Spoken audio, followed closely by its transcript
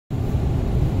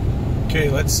Okay,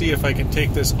 let's see if I can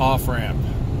take this off ramp.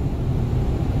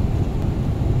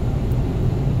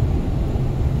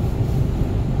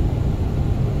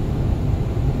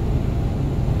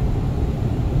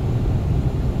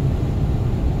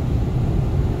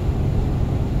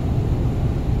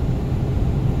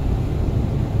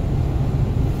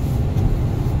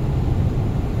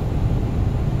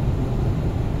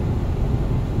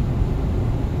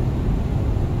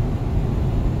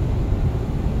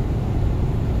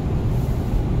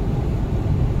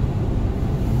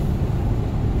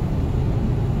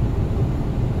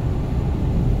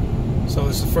 So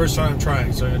this is the first time I'm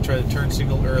trying, so I'm going to try the turn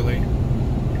signal early.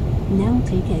 Now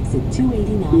take exit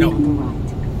 289 on the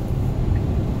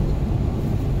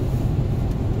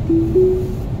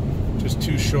right. Just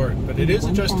too short, but it is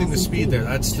adjusting the speed there.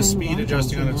 That's the speed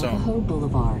adjusting on its own.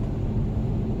 Boulevard.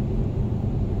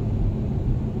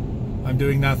 I'm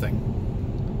doing nothing.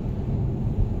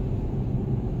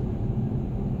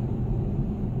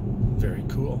 Very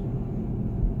cool.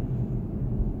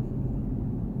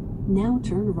 Now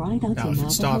turn right onto Now, if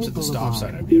it stops at the stop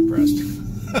sign, I'd be impressed.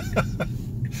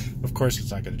 Of course,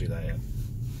 it's not going to do that yet.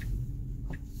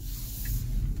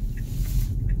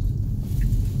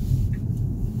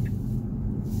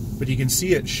 But you can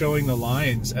see it showing the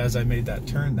lines as I made that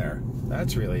turn there.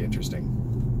 That's really interesting.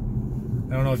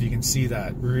 I don't know if you can see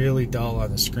that. Really dull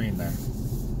on the screen there.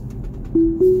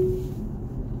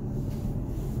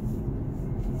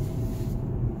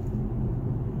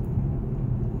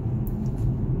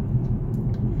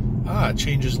 Ah, it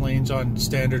changes lanes on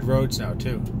standard roads now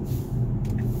too.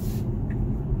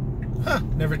 Huh,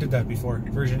 never did that before.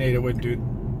 Version 8 it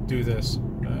wouldn't do this.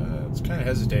 It's kind of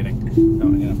hesitating. No,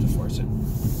 I'm gonna have to force it.